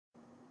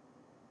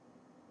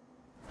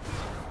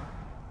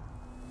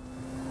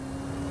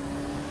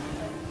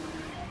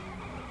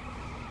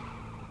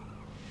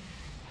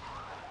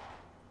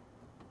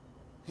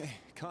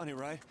Connie,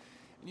 right?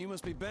 And you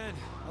must be Ben.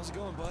 How's it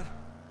going, bud?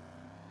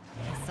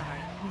 Oh,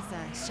 sorry.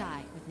 He's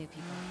shy with new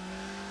people.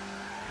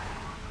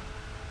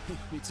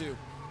 Me too.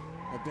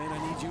 Ben, I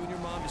need you and your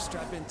mom to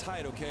strap in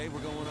tight, okay?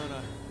 We're going on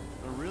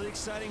a really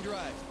exciting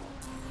drive.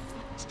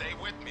 Stay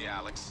with me,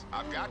 Alex.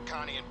 I've got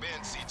Connie and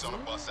Ben seats on a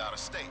bus out of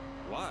state.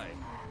 Why?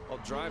 I'll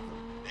drive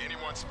them.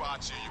 Anyone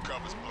spots you, your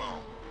cover's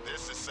blown.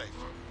 This is safer.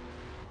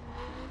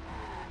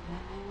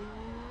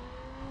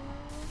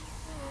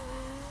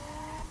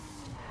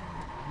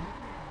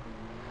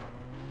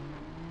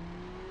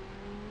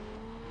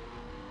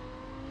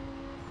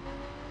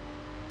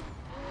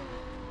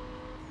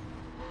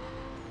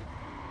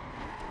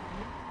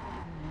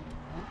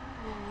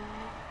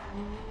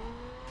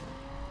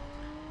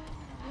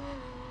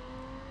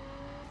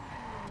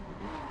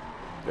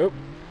 Oop.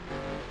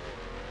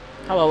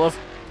 Hello, love.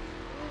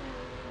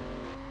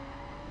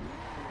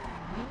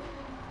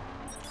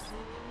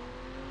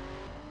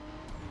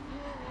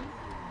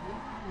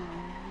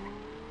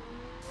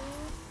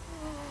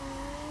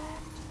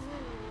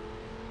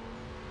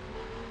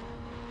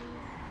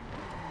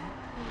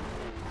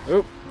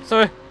 Oop,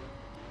 sorry.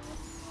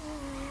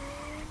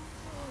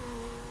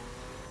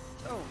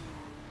 Oh,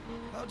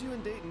 how'd you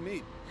and Dayton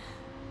meet?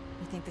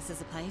 You think this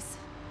is a place?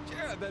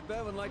 Yeah, I bet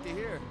Bev would like to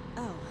hear.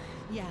 Oh,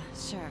 yeah,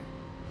 sure.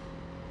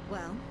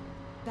 Well,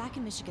 back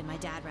in Michigan, my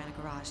dad ran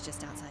a garage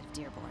just outside of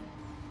Dearborn.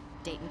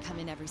 Dayton come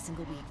in every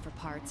single week for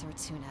parts or a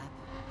tune-up.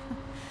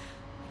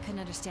 I couldn't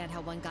understand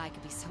how one guy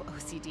could be so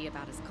OCD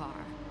about his car.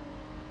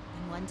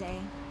 And one day,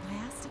 I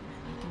asked him,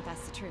 and he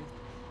confessed the truth.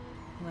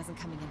 He wasn't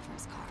coming in for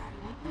his car.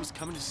 He was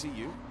coming to see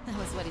you? That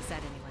was what he said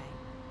anyway.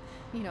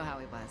 You know how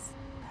he was.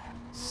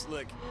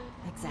 Slick.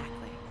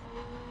 Exactly.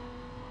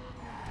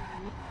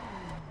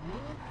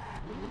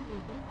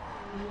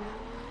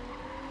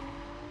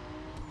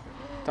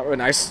 That were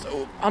nice.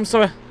 Oh, I'm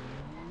sorry.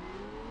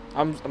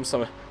 I'm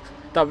sorry.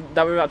 That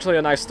was actually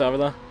a nice story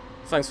there.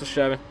 Thanks for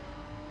sharing.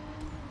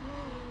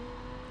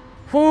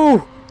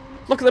 Whoo!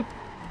 Look at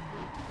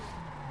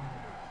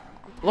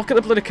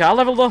the bloody car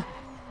level though.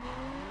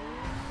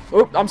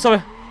 Oh, I'm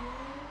sorry.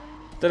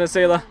 Didn't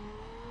see that.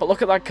 But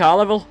look at that car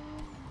level.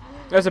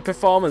 There's a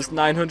performance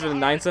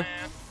 990.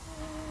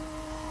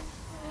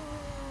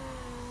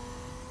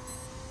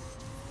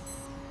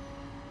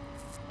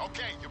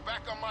 Okay, you're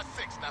back on my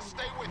 6. Now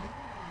stay with me.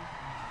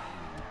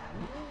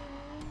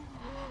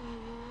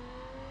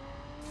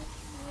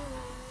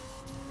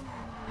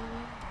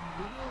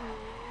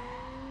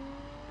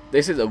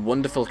 This is a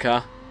wonderful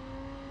car.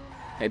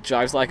 It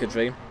drives like a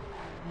dream.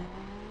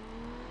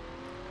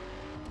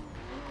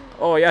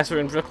 Oh yes, we're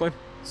in Brooklyn.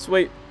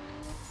 Sweet.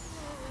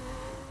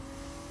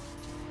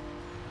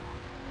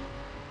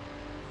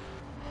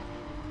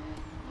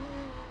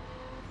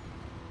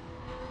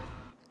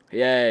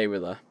 Yay, we're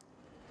there.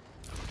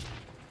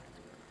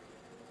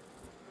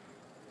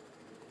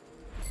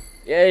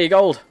 Yay,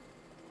 gold.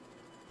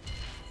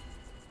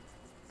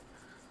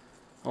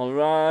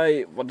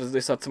 Alright, what does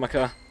this add to my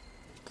car?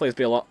 Please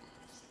be a lot.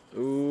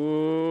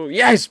 Ooh,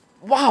 yes!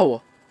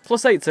 Wow!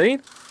 Plus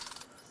 18?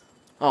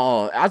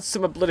 Oh, it adds to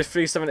my bloody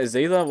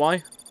 370Z there,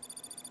 why?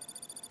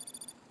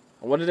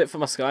 I wanted it for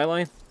my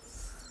Skyline.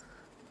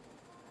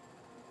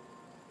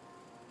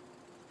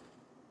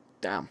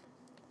 Damn.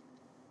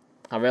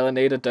 I really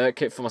need a dirt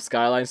kit for my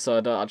Skyline so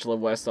I don't actually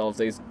waste all of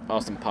these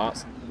awesome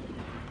parts.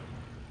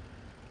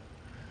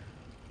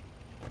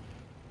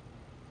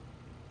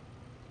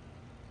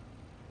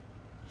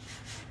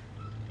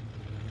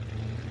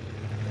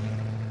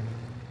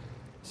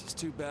 It's just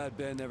too bad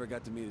Ben never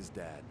got to meet his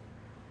dad.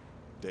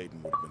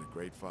 Dayton would have been a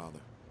great father.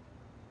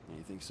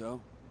 You think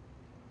so?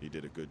 He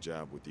did a good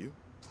job with you.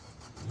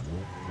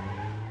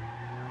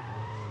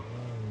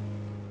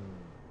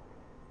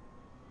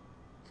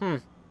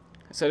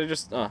 So they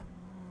just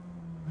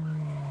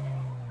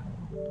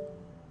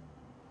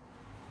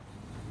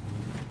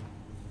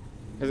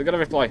Is it gonna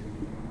reply?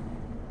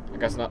 I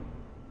guess not.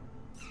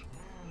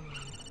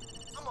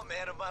 I'm a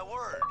man of my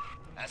word.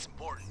 That's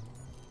important.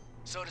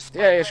 So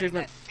despite she's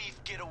letting that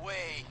thief get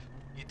away,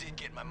 you did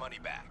get my money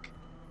back.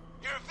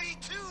 You're a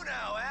V2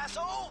 now,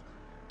 asshole!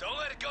 Don't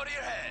let it go to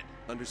your head.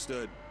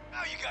 Understood.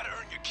 Now you gotta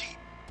earn your keep.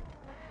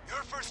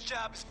 Your first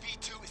job as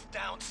V2 is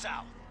down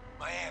south,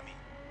 Miami.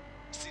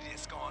 City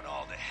that's gone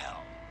all to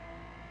hell.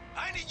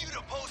 I need you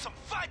to pose some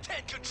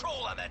 510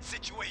 control on that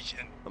situation.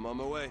 I'm on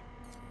my way.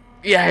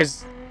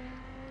 Yes!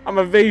 I'm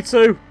a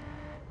V2!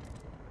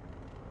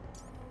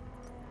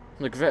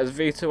 The greatest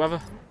V2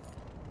 ever.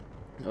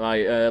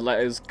 Right,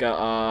 let us get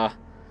our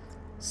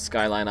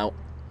Skyline out.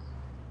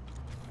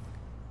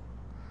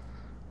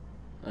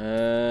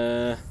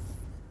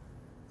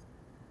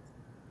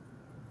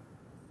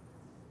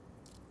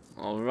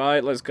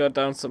 Alright, let's go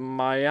down to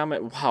Miami.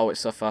 Wow,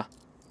 it's so far.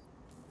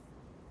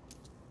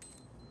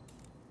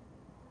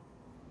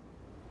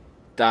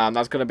 Damn,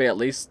 that's going to be at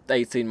least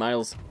 18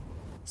 miles.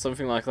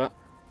 Something like that.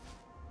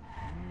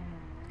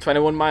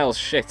 21 miles,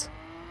 shit.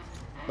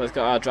 Let's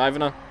get our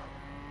driving on.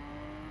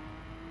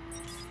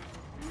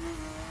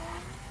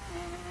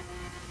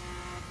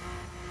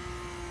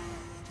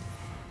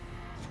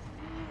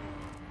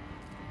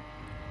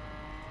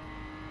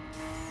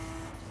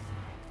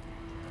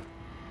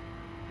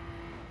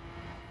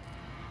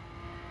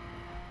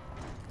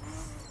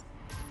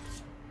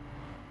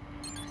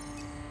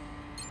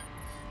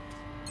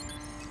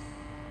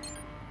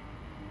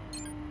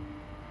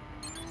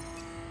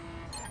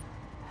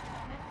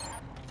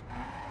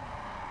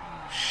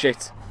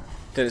 shit.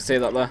 Didn't see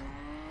that there.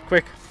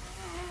 Quick.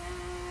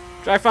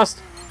 Drive fast.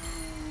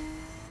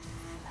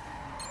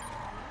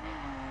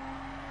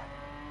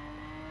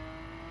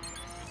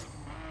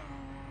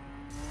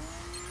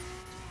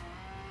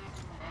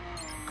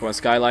 Come on,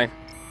 Skyline.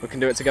 We can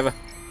do it together.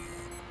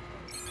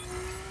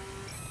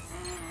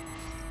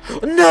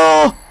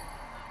 No!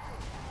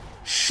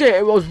 Shit,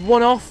 it was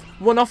one off.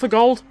 One off a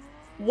gold.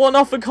 One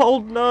off a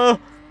gold, no!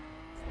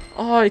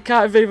 Oh, it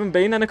can't have even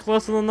been any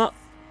closer than that.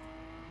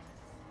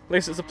 At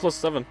least it's a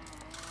 +7.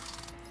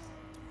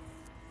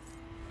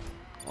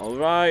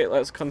 Alright,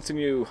 let's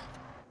continue.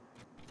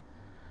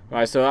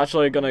 Right, so we're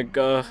actually gonna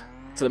go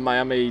to the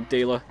Miami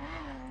dealer,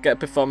 get a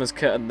performance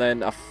kit, and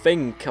then I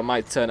think I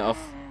might turn it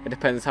off. It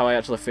depends how I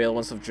actually feel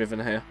once I've driven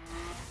here.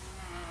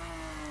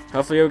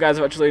 Hopefully you guys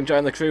are actually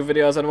enjoying the crew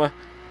videos anyway.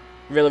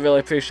 Really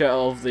appreciate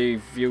all of the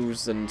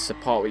views and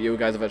support that you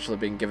guys have actually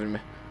been giving me.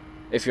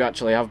 If you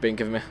actually have been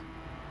giving me.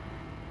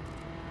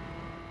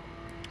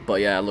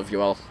 But yeah, I love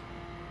you all.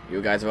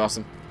 You guys are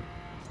awesome.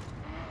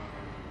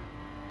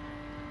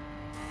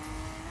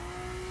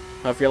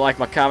 Hope you like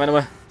my car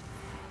anyway.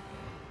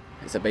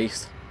 It's a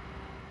beast.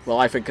 Well,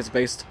 I think it's a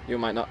beast. You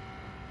might not.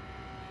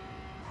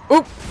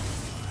 Oop!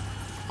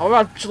 I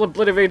was actually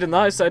bloody reading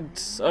that. It said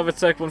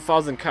overtake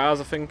 1,000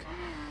 cars, I think.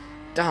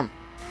 Damn.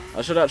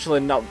 I should actually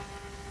not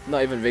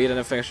even read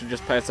anything. I should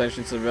just pay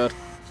attention to the road.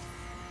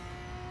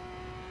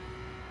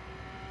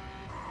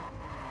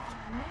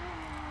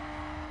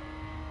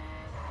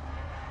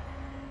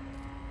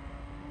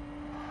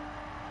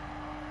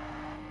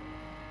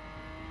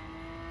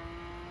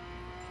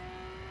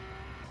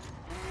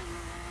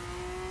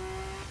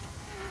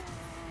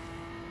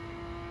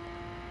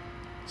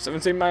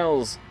 "17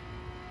 miles.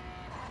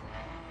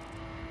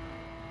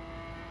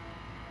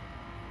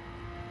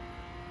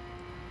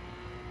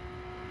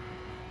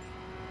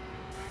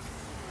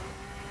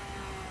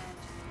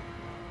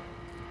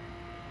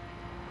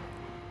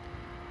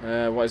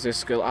 What is this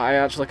skill? I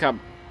actually can't.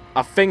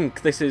 I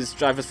think this is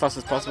drive as fast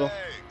as possible.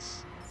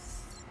 Alex,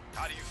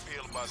 how do you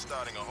feel about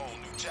starting a whole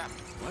new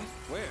chapter? What?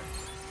 Where?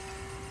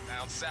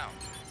 Down south,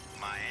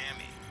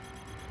 Miami.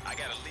 I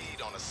got a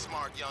lead on a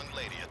smart young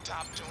lady, a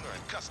top tuner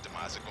and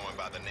customizer going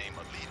by the name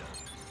of Alita.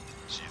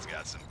 She's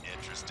got some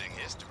interesting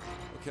history.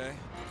 Okay,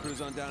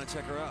 cruise on down and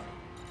check her out.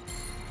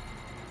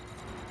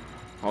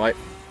 Alright.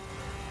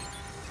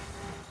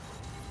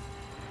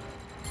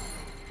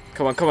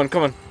 Come on, come on,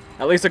 come on.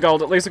 At least a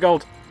gold, at least a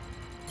gold.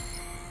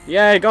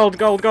 Yay, gold,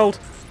 gold, gold.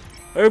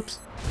 Oops.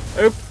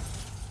 Oop.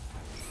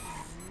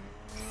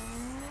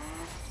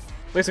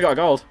 At least I got a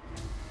gold.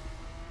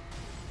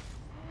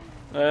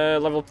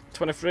 Level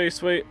 23,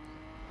 sweet.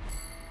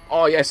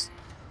 Oh, yes.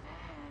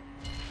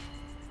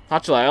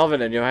 Actually, I have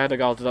it in your head, I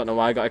don't know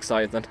why I got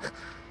excited then.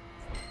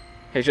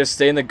 He's just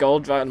seeing the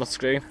gold right on the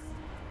screen.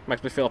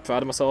 Makes me feel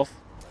proud of myself.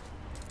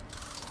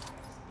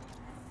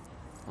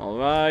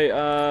 Alright,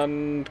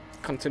 and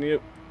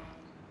continue.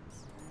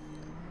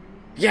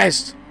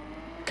 Yes!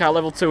 Car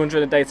level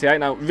 288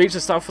 now. Reach the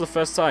south for the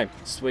first time.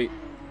 Sweet.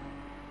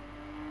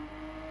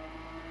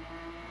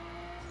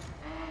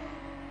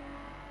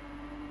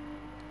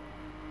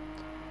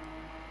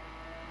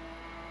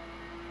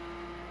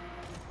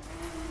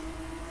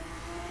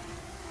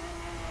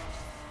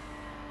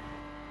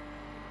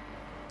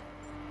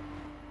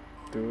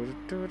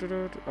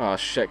 Oh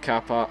shit,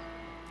 car part.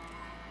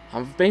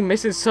 I've been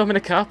missing so many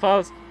car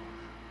parts.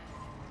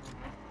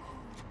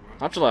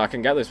 Actually, I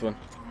can get this one.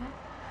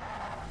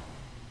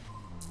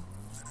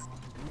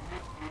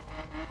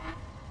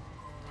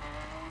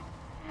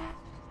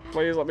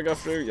 Please let me go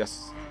through.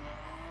 Yes.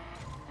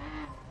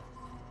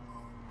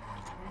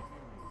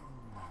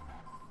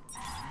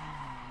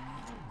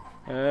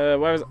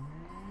 Where is it?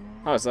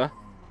 Oh, it's there.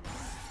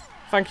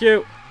 Thank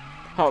you.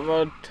 Hot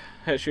Rod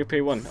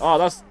HUP1. Oh,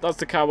 that's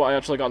the car what I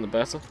actually got in the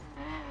beta.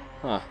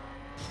 Huh.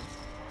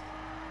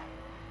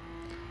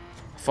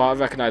 I thought I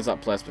recognised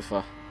that place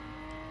before.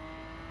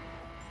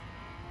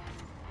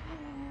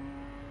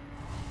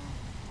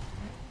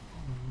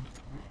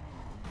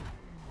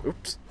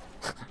 Oops.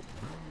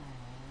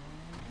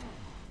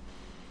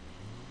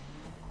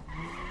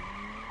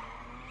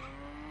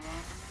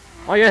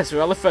 Oh yes,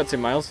 we're only 13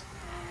 miles.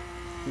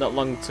 Not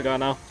long to go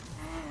now.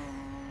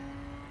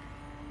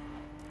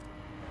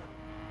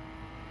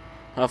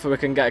 Hopefully we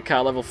can get a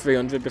car level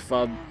 300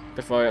 before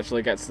we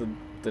actually get to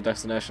the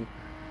destination.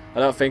 I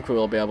don't think we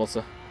will be able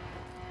to.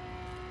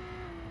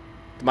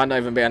 There might not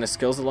even be any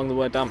skills along the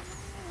way, damn.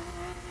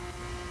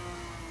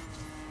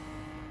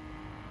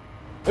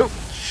 Oh,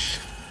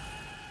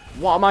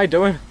 what am I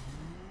doing?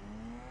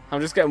 I'm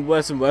just getting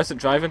worse and worse at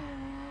driving.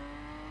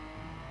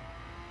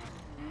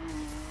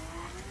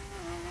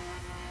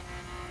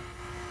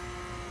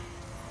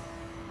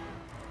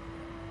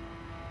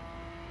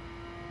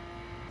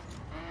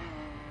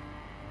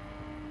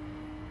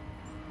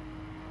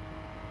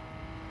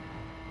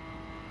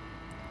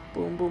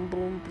 Boom, boom,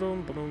 boom,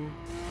 boom, boom,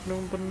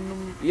 boom,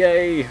 boom.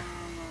 Yay!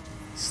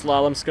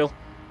 Slalom skill.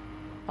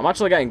 I'm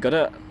actually getting good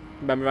at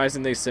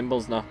memorizing these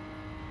symbols now.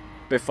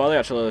 Before they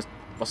actually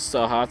was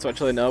so hard to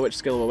actually know which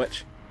skill were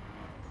which.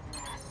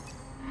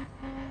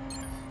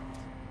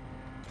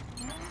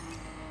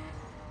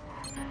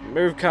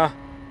 Move, car.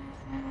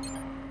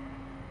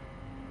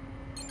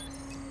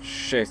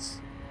 Shit.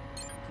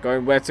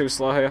 Going way too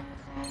slow here.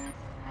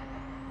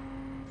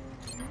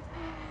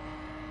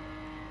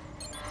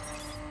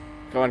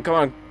 Come on, come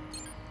on.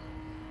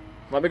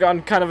 Let me go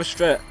on kind of a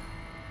straight.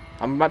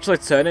 I'm actually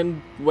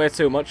turning way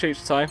too much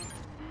each time.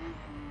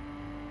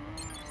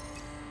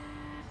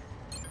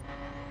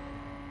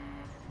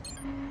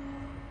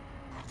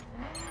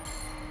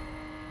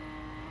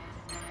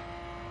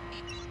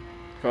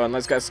 Come on,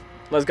 let's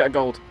get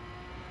gold.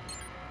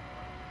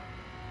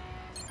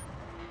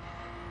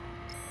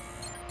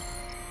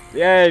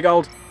 Yay,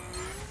 gold.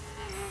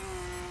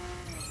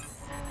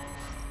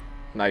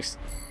 Nice.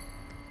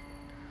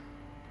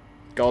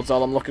 Gold's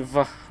all I'm looking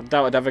for. I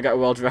doubt I'd ever get a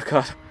world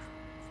record.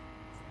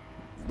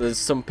 There's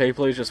some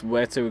people who are just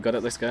way too good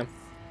at this game.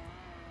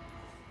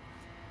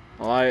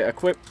 Alright,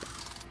 equip.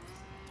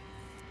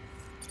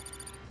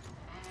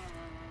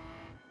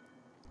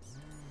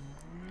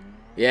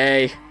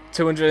 Yay,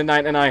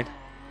 299.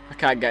 I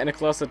can't get any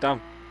closer,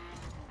 damn.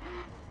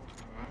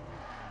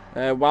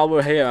 While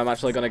we're here, I'm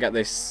actually going to get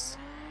this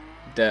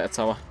data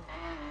tower.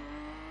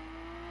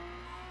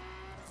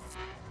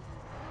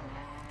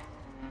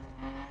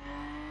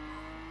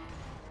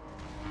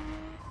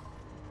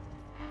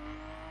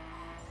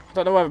 I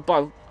don't know where,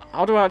 but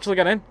how do I actually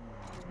get in?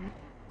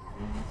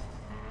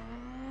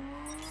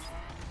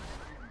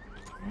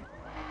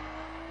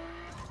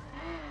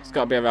 It's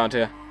got to be around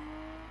here.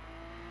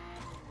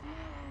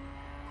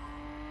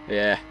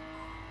 Yeah,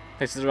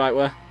 this is the right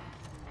way.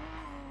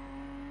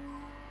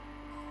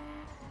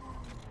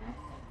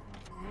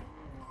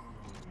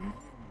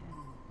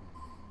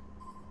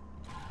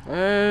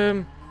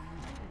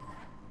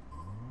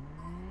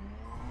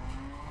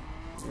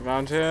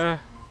 Around here.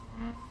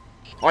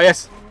 Oh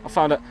yes, I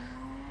found it.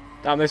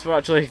 Damn, this was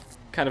actually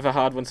kind of a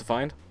hard one to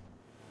find.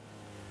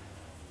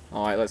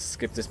 Alright, let's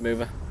skip this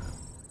mover.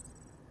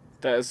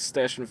 There's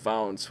station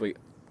found, sweet.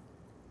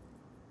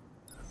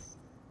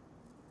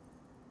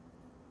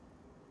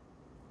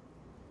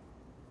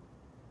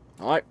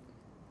 Alright.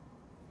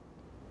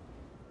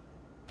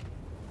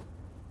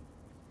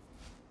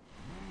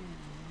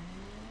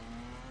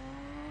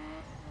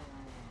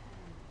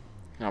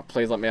 Now,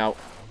 please let me out.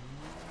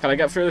 Can I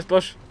get through this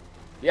bush?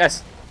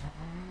 Yes!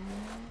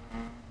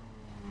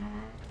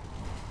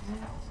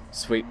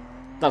 Sweet.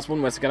 That's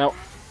one way to get out.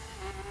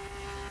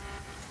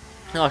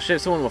 Oh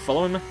shit, someone was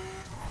following me.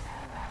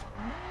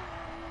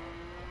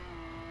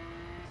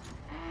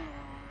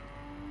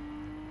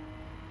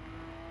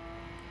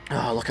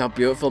 Oh, look how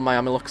beautiful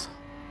Miami looks.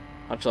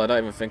 Actually, I don't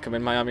even think I'm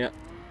in Miami yet.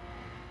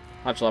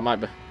 Actually, I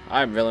might be.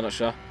 I'm really not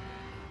sure.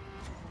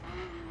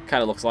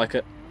 Kinda looks like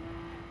it.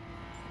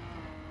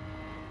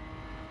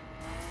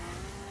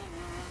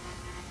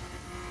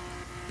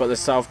 But the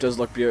south does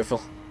look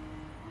beautiful.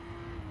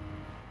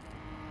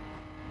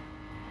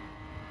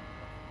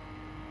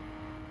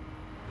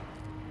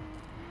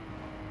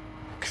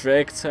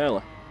 Craig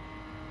Taylor.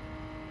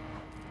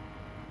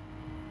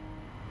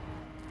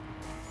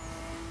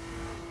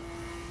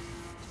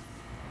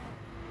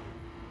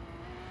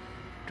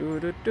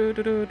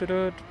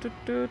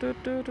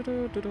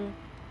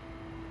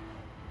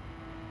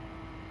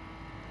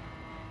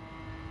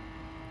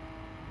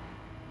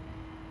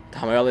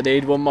 Damn, I only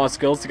need one more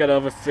skill to get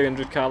over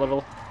 300 car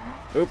level.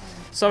 Oop,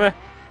 sorry.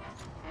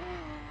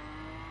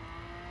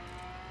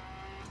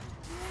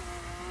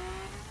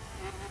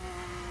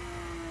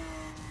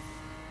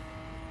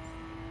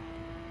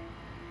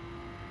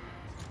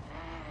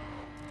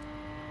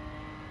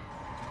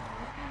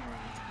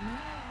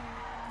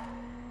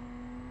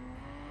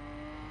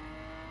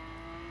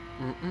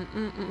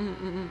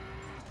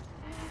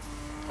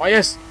 Oh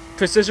yes,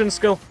 precision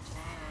skill.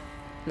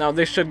 Now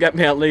this should get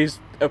me at least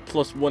a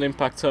 +1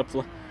 impact,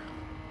 hopefully.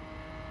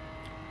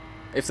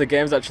 If the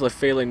game's actually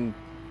feeling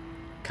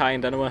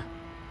kind anyway.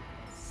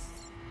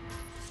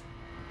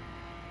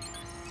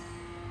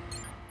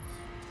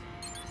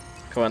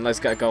 Come on, let's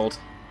get a gold.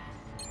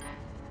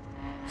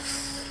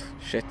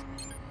 Shit.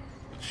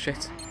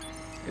 Shit.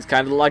 It's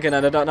kind of lagging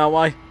and I don't know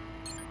why.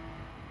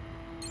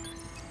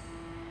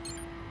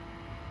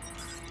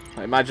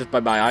 It might just be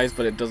my eyes,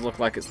 but it does look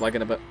like it's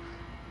lagging a bit.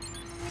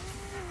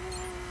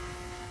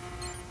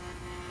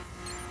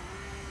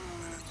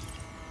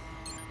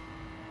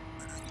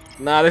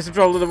 Nah, this is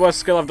probably the worst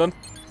skill I've done.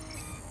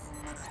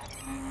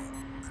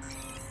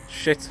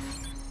 Shit.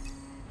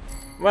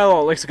 Well,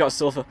 at least I got a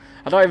silver.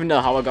 I don't even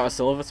know how I got a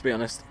silver, to be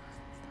honest.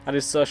 That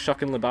is so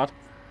shockingly bad.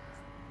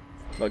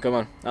 But come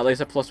on, at least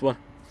a +1.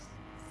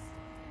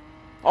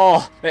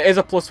 Oh, it is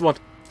a +1.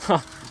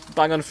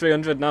 Bang on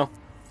 300 now.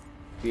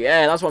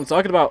 Yeah, that's what I'm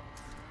talking about.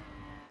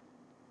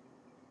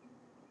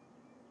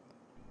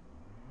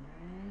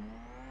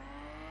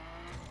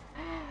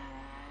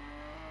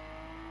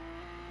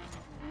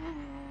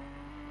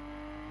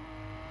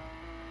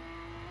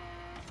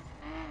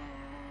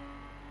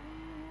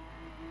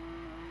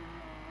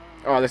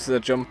 Oh, this is a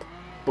jump.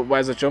 But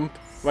where's the jump?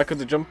 Where could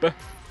the jump be?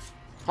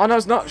 Oh no,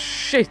 it's not.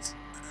 Shit.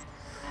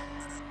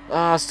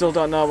 Ah, I still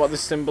don't know what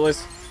this symbol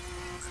is.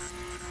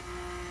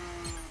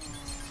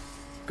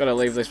 Gotta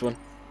leave this one.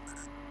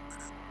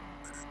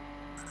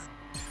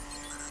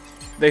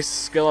 This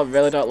skill I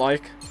really don't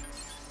like.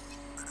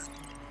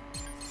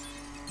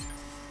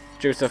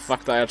 Due to the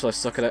fact that I actually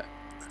suck at it.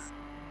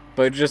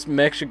 But it just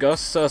makes you go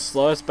so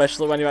slow,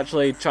 especially when you're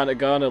actually trying to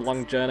go on a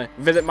long journey.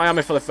 Visit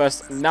Miami for the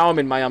first... Now I'm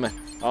in Miami.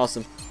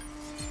 Awesome.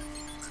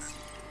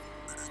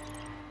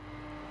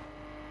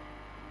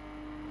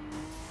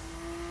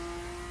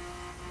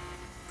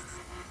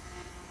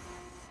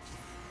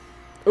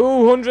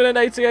 Ooh,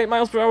 188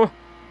 miles per hour.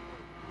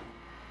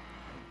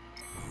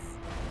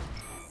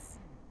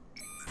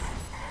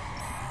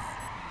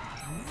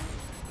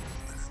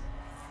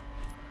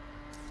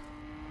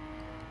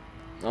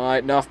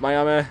 Alright, North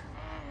Miami.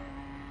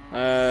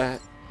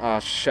 Oh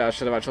shit, I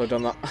should have actually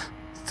done that.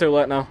 It's too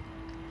late now.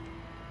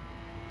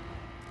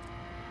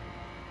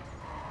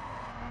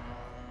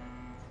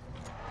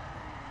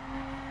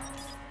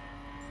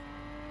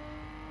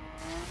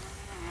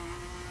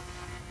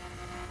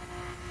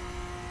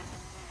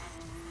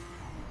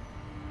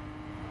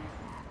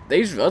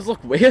 These roads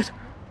look weird.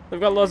 They've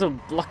got loads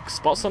of black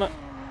spots on it.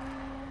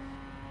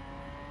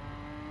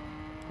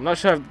 I'm not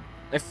sure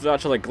if they're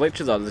actually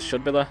glitches or they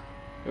should be there.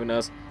 Who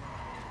knows?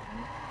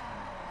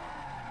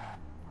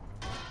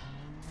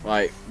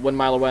 Right, 1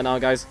 mile away now,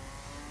 guys.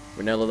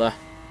 We're nearly there.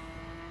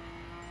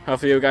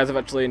 Hopefully you guys have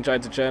actually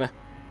enjoyed the journey.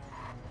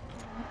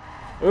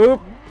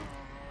 Oop!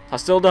 I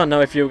still don't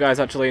know if you guys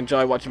actually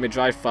enjoy watching me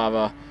drive far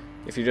or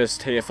if you're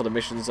just here for the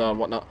missions or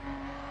whatnot.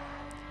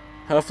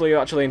 Hopefully you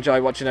actually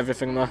enjoy watching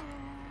everything though.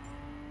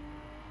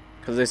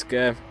 Because this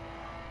game,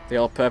 the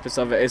whole purpose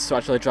of it is to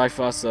actually drive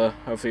far, so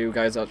hopefully you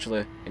guys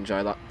actually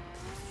enjoy that.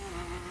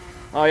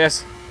 Oh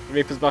yes,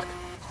 Reaper's back.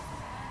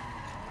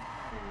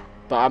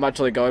 But I'm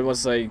actually going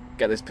once I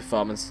get this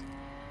performance.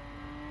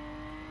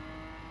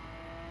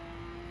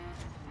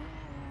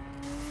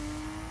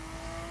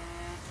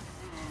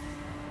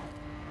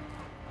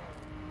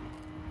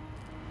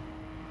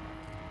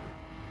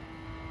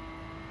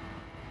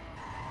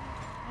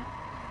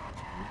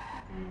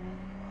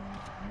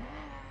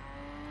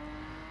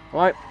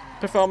 Alright,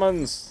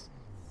 performance.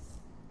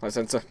 Let's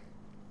enter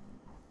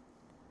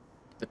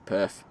the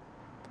perf.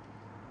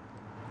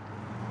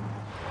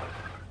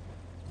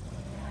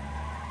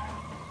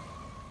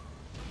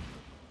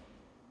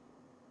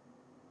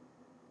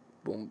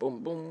 Boom,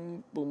 boom,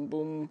 boom, boom,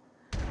 boom,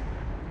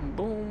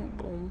 boom,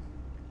 boom.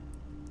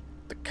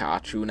 The car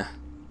tuner.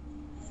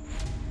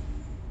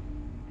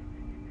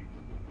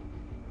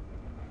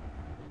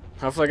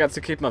 Hopefully I get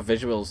to keep my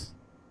visuals.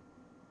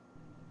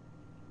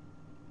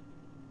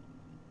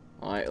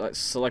 Alright, let's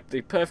select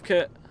the perf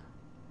kit.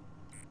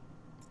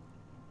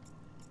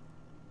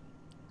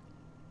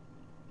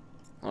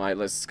 Alright,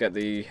 let's get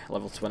the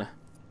level 20.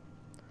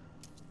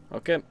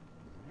 Okay.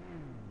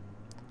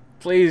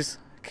 Please,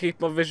 keep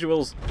my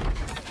visuals.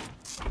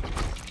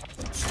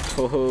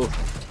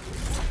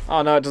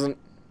 Oh no, it doesn't.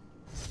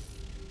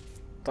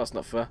 That's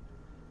not fair.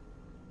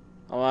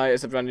 Alright,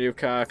 it's a brand new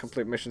car,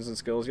 complete missions and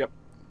skills, yep.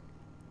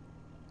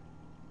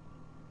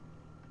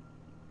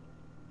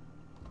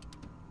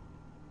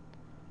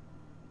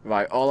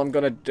 Right, all I'm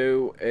gonna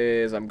do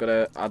is I'm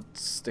gonna add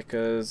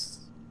stickers.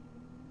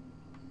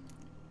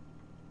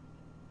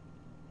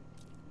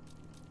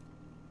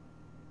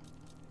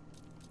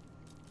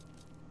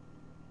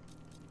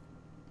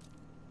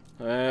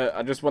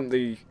 I just want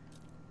the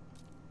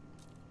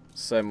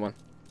same one.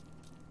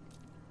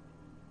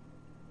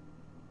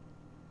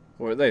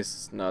 Or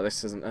this? No,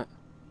 this isn't it.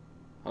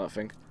 I don't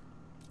think.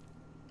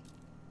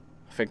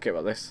 I think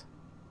about this.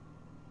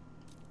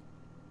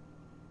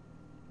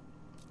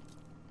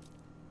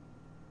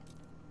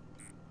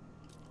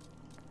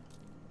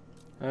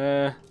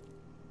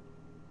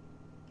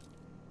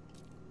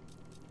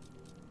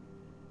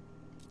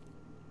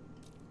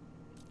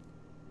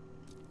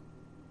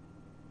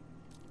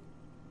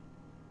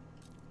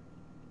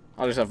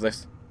 I'll just have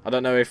this. I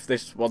don't know if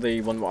this was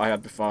the one what I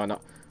had before or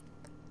not.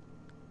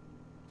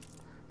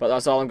 But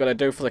that's all I'm going to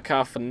do for the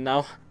car for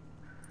now.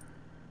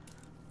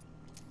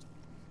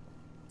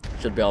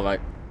 Should be alright.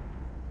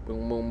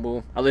 Boom, boom,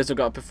 boom. At least I've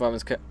got a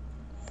performance kit.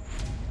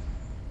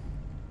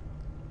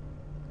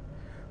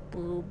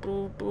 Boo,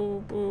 boo,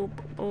 boo, boo,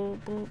 boo,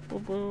 boo, boo,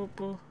 boo,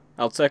 boo.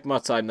 I'll take my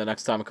time the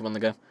next time I come on the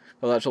game.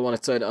 I'll actually want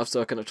to turn it off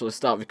so I can actually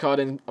start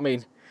recording. I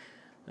mean,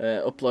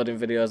 uploading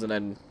videos and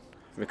then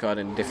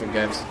recording different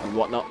games and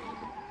whatnot.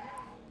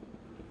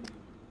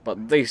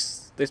 But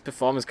this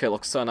performance kit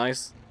looks so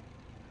nice.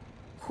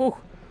 Whew.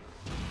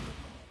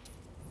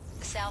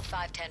 The South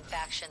 510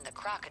 faction, the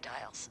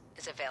Crocodiles,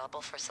 is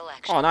available for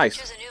selection. Oh, nice.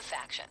 Choose a new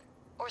faction,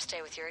 or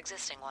stay with your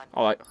existing one.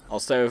 Alright,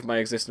 I'll stay with my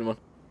existing one.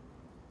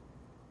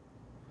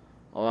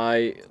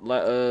 Alright,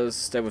 let us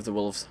stay with the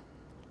wolves.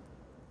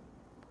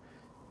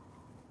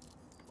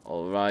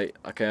 Alright,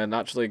 I can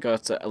actually go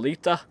to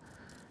Elita,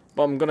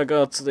 but I'm gonna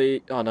go to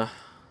the... oh no.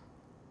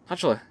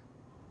 Actually,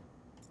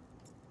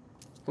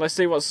 let's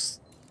see what's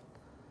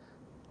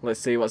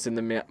in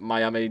the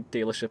Miami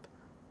dealership.